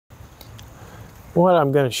What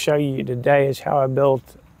I'm going to show you today is how I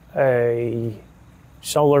built a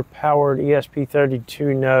solar powered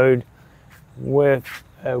ESP32 node with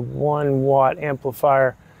a 1-watt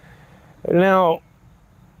amplifier. Now,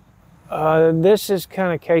 this is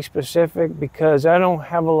kind of case specific because I don't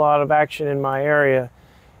have a lot of action in my area.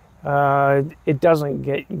 It doesn't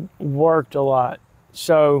get worked a lot.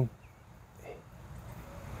 So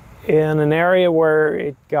in an area where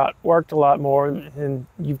it got worked a lot more and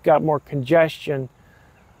you've got more congestion,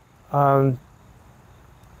 you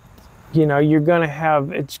know,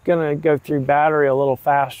 it's gonna go through battery a little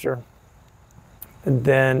faster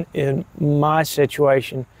than in my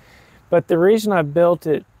situation. But the reason I built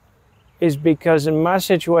it is because in my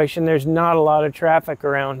situation, there's not a lot of traffic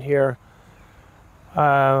around here.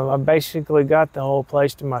 I basically got the whole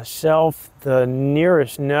place to myself. The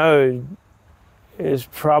nearest node is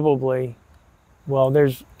probably, well,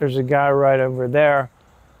 there's a guy right over there,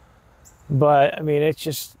 but I mean, it's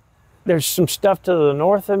just, there's some stuff to the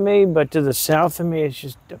north of me, but to the south of me, it's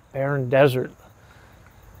just a barren desert.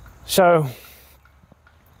 So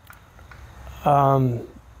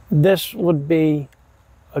this would be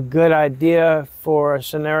a good idea for a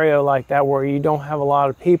scenario like that where you don't have a lot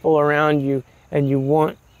of people around you and you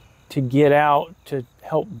want to get out to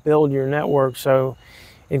help build your network. So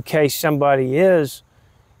in case somebody is,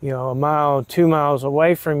 you know, a mile, 2 miles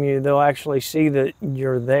away from you, they'll actually see that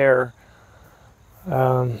you're there.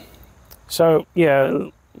 So yeah,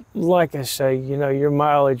 like I say, you know, your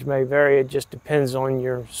mileage may vary. It just depends on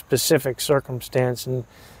your specific circumstance. And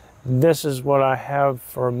this is what I have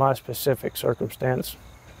for my specific circumstance.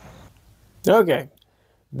 Okay,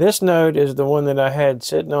 this node is the one that I had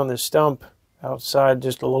sitting on the stump outside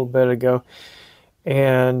just a little bit ago.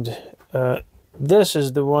 And this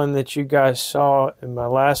is the one that you guys saw in my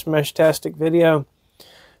last Meshtastic video.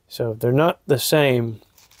 So they're not the same.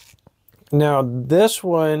 Now this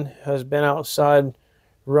one has been outside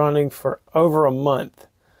running for over a month.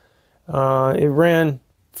 It ran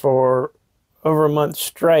for over a month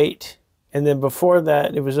straight. And then before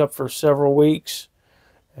that, it was up for several weeks.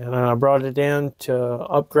 And I brought it down to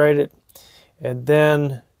upgrade it. And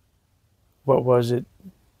then, what was it?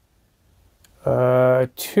 2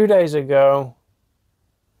 days ago,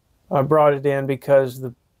 I brought it in because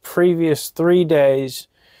the previous 3 days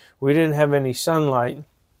we didn't have any sunlight,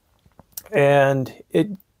 and it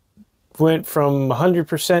went from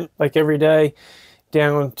 100% like every day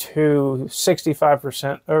down to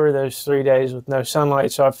 65% over those 3 days with no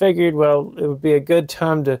sunlight. So I figured, well, it would be a good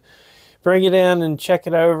time to bring it in and check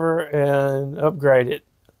it over and upgrade it,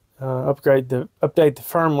 update the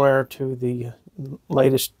firmware to the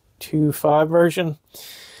latest 2.5 version.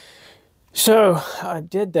 So I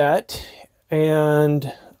did that,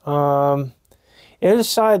 and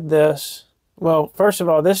inside this, well, first of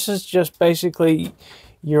all, this is just basically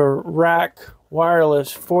your rack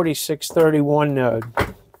wireless 4631 node.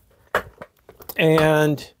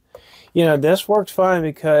 And, you know, this works fine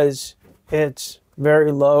because it's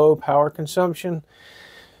very low power consumption.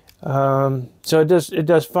 So it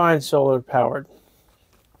does fine solar powered.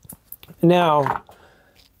 Now,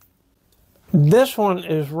 this one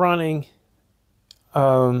is running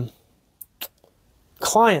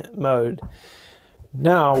client mode.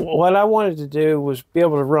 Now, what I wanted to do was be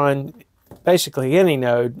able to run basically any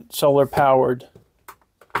node solar powered,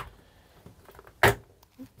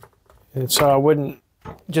 and so I wouldn't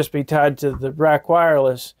just be tied to the rack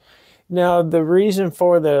wireless. Now, the reason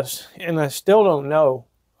for this, and I still don't know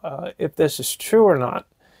if this is true or not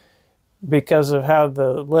because of how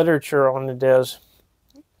the literature on it is,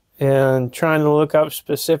 and trying to look up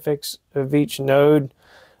specifics of each node,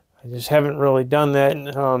 I just haven't really done that. And,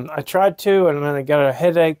 I tried to, and then I got a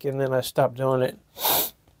headache, and then I stopped doing it.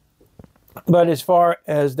 But as far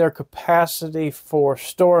as their capacity for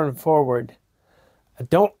store and forward, I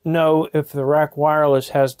don't know if the rack wireless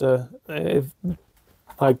has like the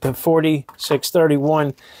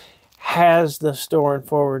 4631 has the store and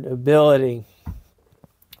forward ability.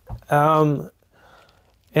 And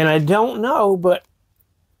I don't know, but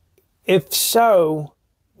if so,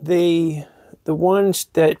 the ones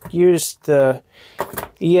that use the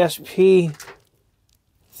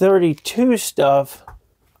ESP32 stuff,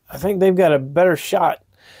 I think they've got a better shot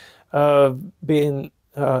of being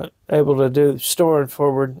able to do store and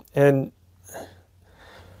forward. And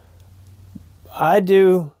I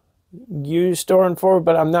do use store and forward,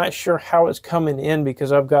 but I'm not sure how it's coming in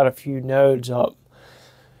because I've got a few nodes up.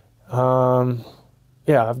 Yeah,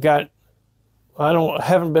 I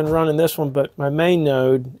haven't been running this one, but my main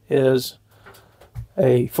node is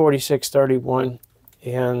a 4631,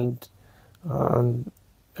 and I'm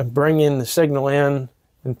bringing the signal in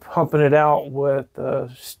and pumping it out with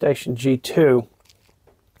station G2.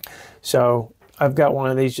 So I've got one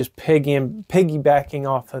of these just piggybacking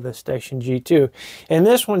off of the station G2. And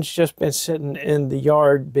this one's just been sitting in the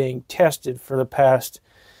yard being tested for the past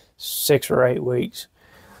 6 or 8 weeks.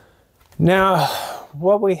 Now,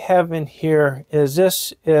 what we have in here is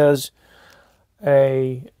this is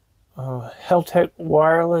a Heltec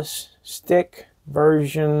wireless stick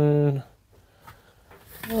version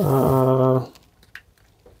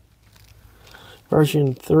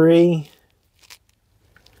version 3.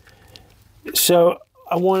 So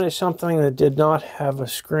I wanted something that did not have a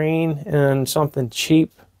screen and something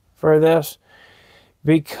cheap for this,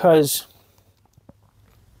 because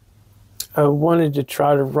I wanted to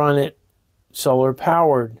try to run it solar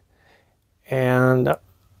powered. And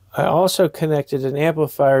I also connected an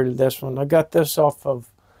amplifier to this one. I got this off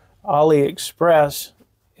of AliExpress,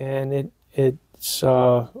 and it's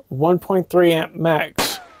 1.3 amp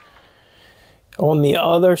max. On the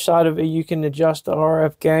other side of it, you can adjust the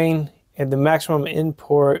RF gain, and the maximum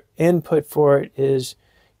input for it is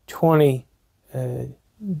 20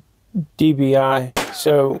 dBi.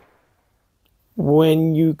 So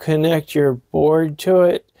when you connect your board to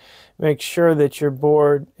it, make sure that your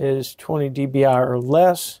board is 20 dBi or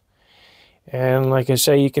less. And like I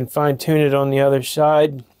say, you can fine tune it on the other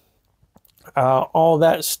side. All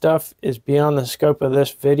that stuff is beyond the scope of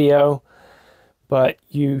this video, but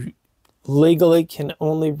you legally can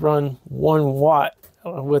only run 1 watt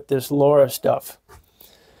with this LoRa stuff.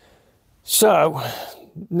 So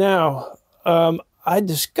now I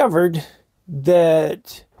discovered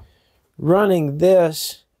that running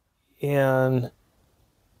this in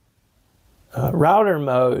router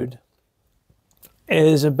mode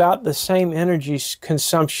is about the same energy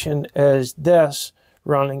consumption as this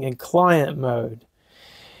running in client mode.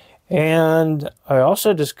 And I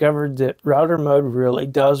also discovered that router mode really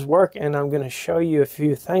does work, and I'm going to show you a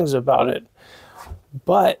few things about it.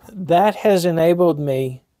 But that has enabled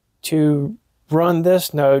me to run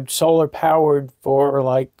this node solar powered for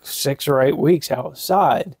like 6 or 8 weeks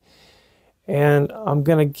outside. And I'm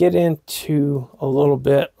going to get into a little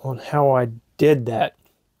bit on how I did that.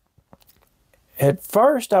 At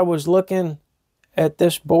first, I was looking at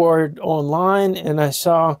this board online, and I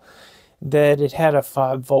saw that it had a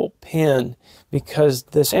 5-volt pin, because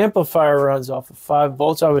this amplifier runs off of 5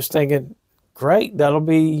 volts. I was thinking, great, that'll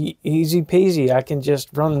be easy peasy. I can just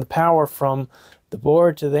run the power from the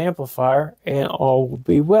board to the amplifier and all will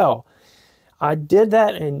be well. I did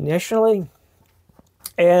that initially,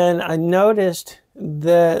 and I noticed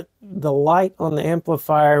that the light on the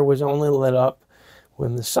amplifier was only lit up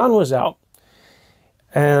when the sun was out.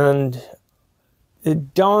 And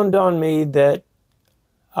it dawned on me that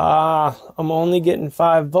I'm only getting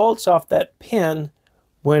 5 volts off that pin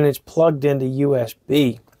when it's plugged into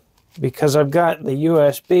USB, because I've got the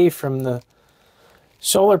USB from the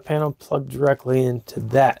solar panel plugged directly into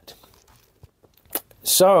that.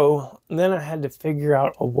 So then I had to figure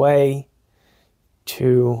out a way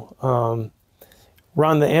to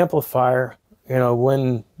run the amplifier, you know,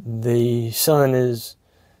 when the sun is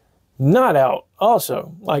not out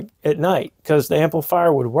also, like at night, because the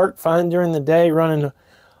amplifier would work fine during the day running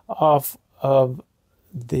off of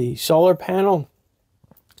the solar panel.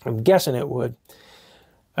 I'm guessing it would.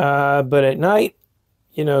 But at night,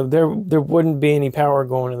 you know, there wouldn't be any power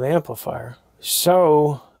going to the amplifier.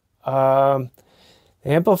 So the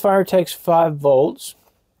amplifier takes 5 volts.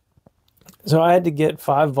 So I had to get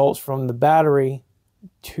 5 volts from the battery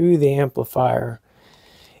to the amplifier.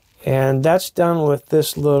 And that's done with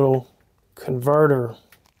this little converter.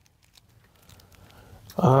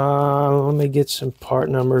 Let me get some part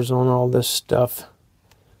numbers on all this stuff.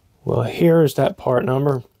 Well, here's that part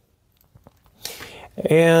number.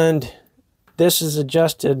 And this is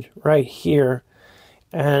adjusted right here.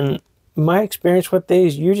 And my experience with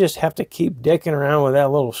these, you just have to keep dicking around with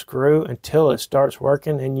that little screw until it starts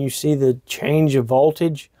working and you see the change of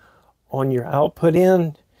voltage on your output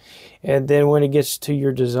end. And then when it gets to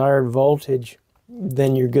your desired voltage,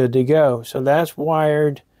 then you're good to go. So that's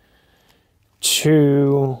wired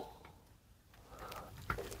to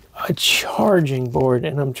a charging board,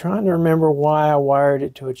 and I'm trying to remember why I wired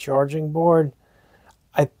it to a charging board.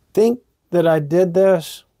 I think that I did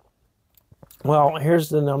this. Well, here's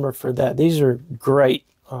the number for that. These are great.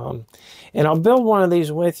 And I'll build one of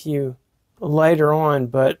these with you later on,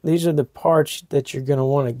 but these are the parts that you're going to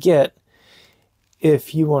want to get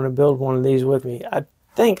if you want to build one of these with me. I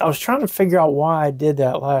was trying to figure out why I did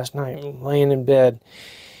that last night, laying in bed.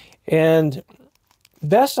 And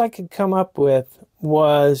best I could come up with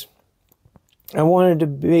was I wanted to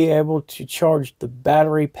be able to charge the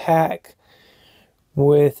battery pack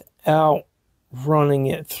without running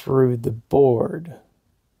it through the board.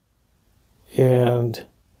 And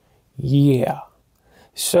yeah,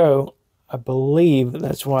 so I believe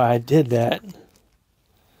that's why I did that.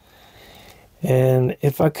 And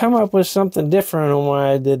if I come up with something different on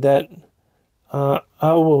why I did that, I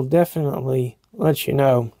will definitely let you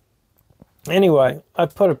know. Anyway, I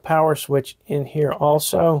put a power switch in here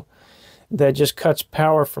also that just cuts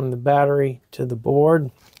power from the battery to the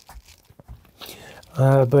board.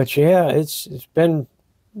 But yeah, it's been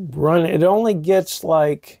running. It only gets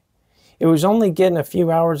like, it was only getting a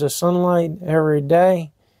few hours of sunlight every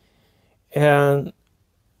day, and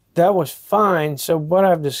that was fine. So what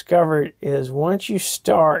I've discovered is once you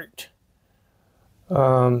start,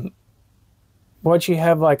 once you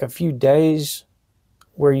have like a few days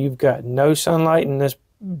where you've got no sunlight and this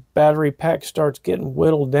battery pack starts getting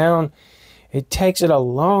whittled down, it takes it a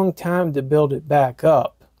long time to build it back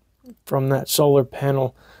up from that solar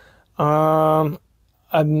panel. I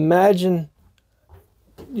imagine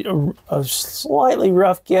a slightly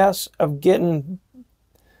rough guess of getting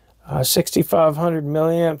 6,500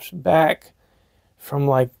 milliamps back from,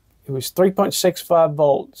 like, it was 3.65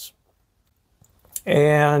 volts,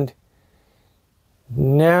 and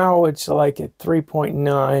now it's like at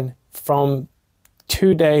 3.9 from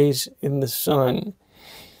 2 days in the sun,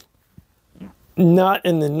 not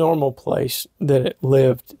in the normal place that it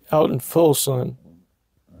lived, out in full sun.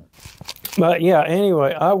 But yeah,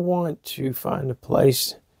 anyway, I want to find a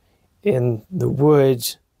place in the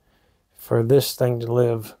woods for this thing to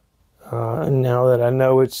live, now that I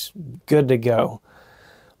know it's good to go.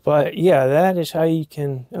 But yeah, that is how you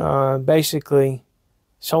can basically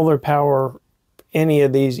solar power any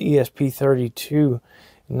of these ESP32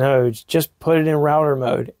 nodes. Just put it in router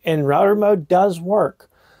mode, and router mode does work.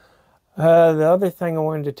 The other thing I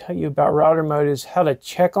wanted to tell you about router mode is how to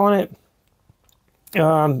check on it.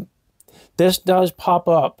 This does pop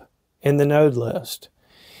up in the node list,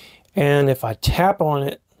 and if I tap on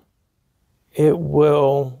it, it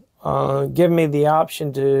will give me the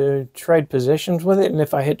option to trade positions with it. And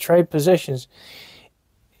if I hit trade positions,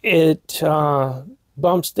 it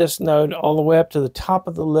bumps this node all the way up to the top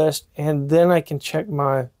of the list, and then I can check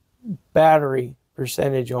my battery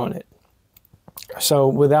percentage on it. So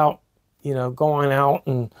without, you know, going out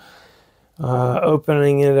and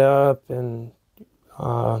opening it up and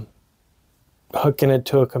hooking it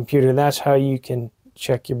to a computer, that's how you can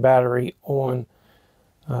check your battery on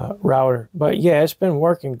router. But yeah, it's been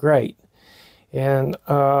working great. And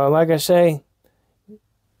like I say,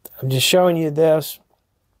 I'm just showing you this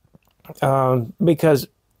because,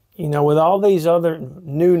 you know, with all these other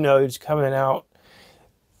new nodes coming out,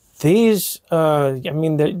 these, I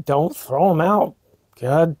mean, don't throw them out.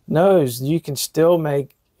 God knows you can still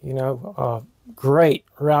make, you know, great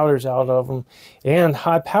routers out of them, and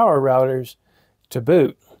high power routers to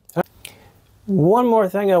boot. One more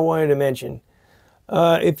thing I wanted to mention.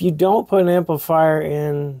 If you don't put an amplifier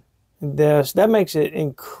in this, that makes it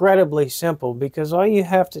incredibly simple, because all you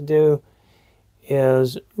have to do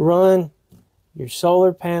is run your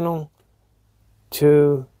solar panel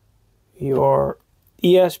to your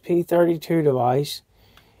ESP32 device,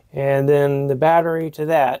 and then the battery to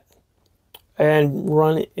that, and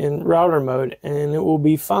run it in router mode, and it will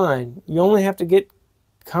be fine. You only have to get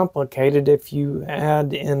complicated if you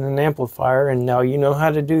add in an amplifier, and now you know how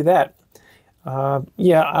to do that.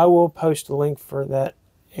 Yeah, I will post a link for that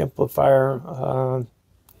amplifier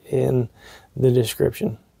in the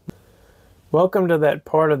description. Welcome to that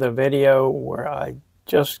part of the video where I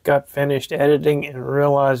just got finished editing and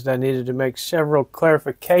realized I needed to make several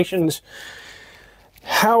clarifications.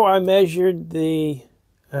 How I measured the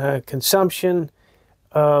consumption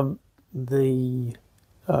of the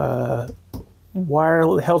Heltec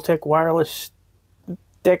wireless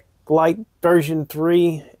stick light version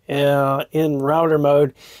 3 in router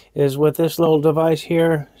mode is with this little device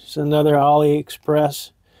here. It's another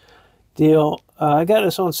AliExpress deal. I got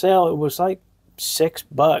this on sale. It was like $6,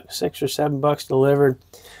 $6 or $7 delivered.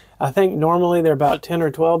 I think normally they're about 10 or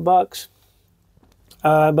 12 bucks.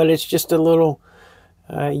 But it's just a little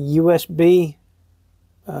USB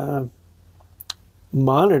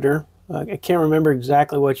monitor. I can't remember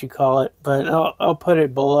exactly what you call it, but I'll put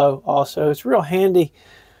it below also. It's real handy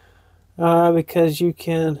because you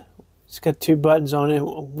can, it's got two buttons on it.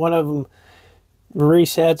 One of them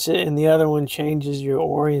resets it and the other one changes your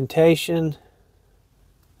orientation.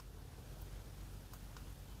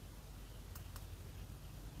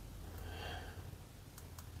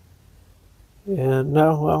 Yeah,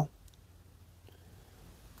 no, well,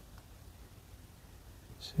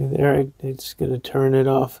 see there, it's going to turn it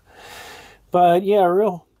off. But yeah,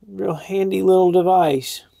 real real handy little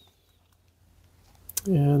device.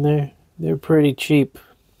 And they're pretty cheap.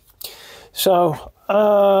 So,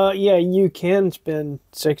 yeah, you can spend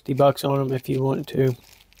 $60 on them if you want to.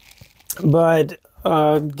 But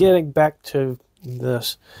getting back to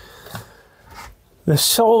this, the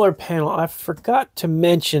solar panel, I forgot to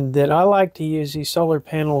mention that I like to use these solar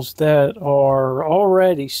panels that are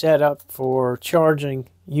already set up for charging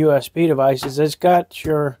USB devices. It's got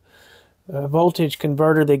your voltage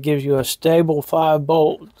converter that gives you a stable 5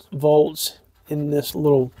 volts in this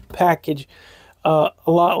little package, a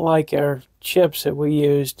lot like our chips that we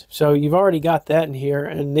used. So you've already got that in here,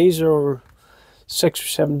 and these are $6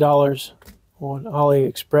 or $7 on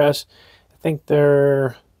AliExpress. I think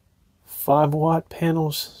they're 5-watt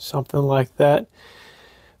panels, something like that.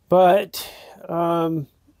 But yeah,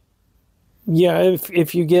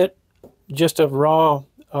 if you get just a raw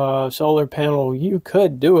solar panel, you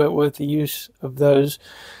could do it with the use of those,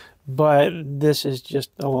 but this is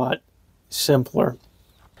just a lot simpler.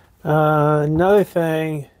 Another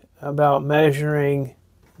thing about measuring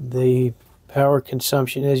the power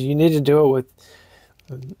consumption is you need to do it with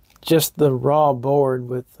just the raw board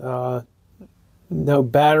with no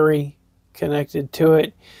battery connected to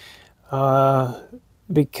it,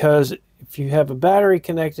 because if you have a battery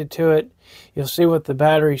connected to it, you'll see what the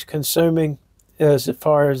battery's consuming as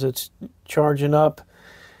far as it's charging up.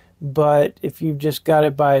 But if you've just got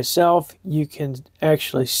it by itself, you can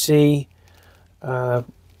actually see the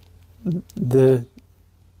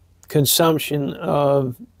consumption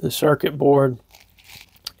of the circuit board.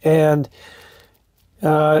 And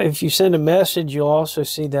if you send a message, you'll also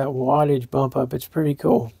see that wattage bump up. It's pretty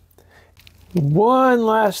cool. One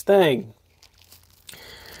last thing.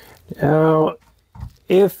 Now,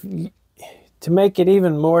 to make it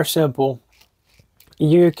even more simple,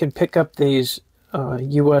 you can pick up these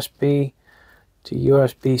USB to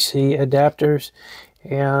USB-C adapters,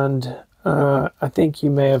 and I think you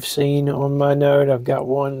may have seen on my note, I've got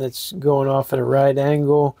one that's going off at a right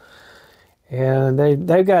angle, and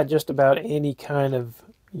they've got just about any kind of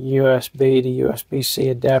USB to USB-C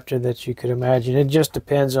adapter that you could imagine. It just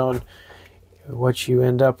depends on what you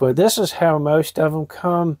end up with. This is how most of them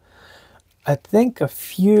come. I think a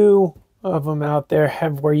few of them out there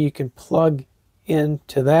have where you can plug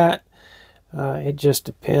into that. It just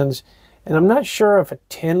depends. And I'm not sure if a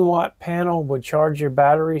 10-watt panel would charge your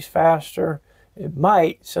batteries faster. It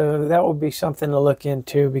might, so that would be something to look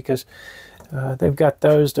into, because they've got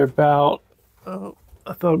those. They're about,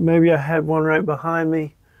 I thought maybe I had one right behind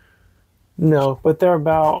me. No, but they're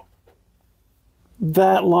about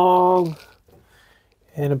that long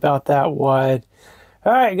and about that wide.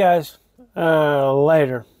 All right, guys,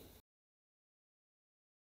 later.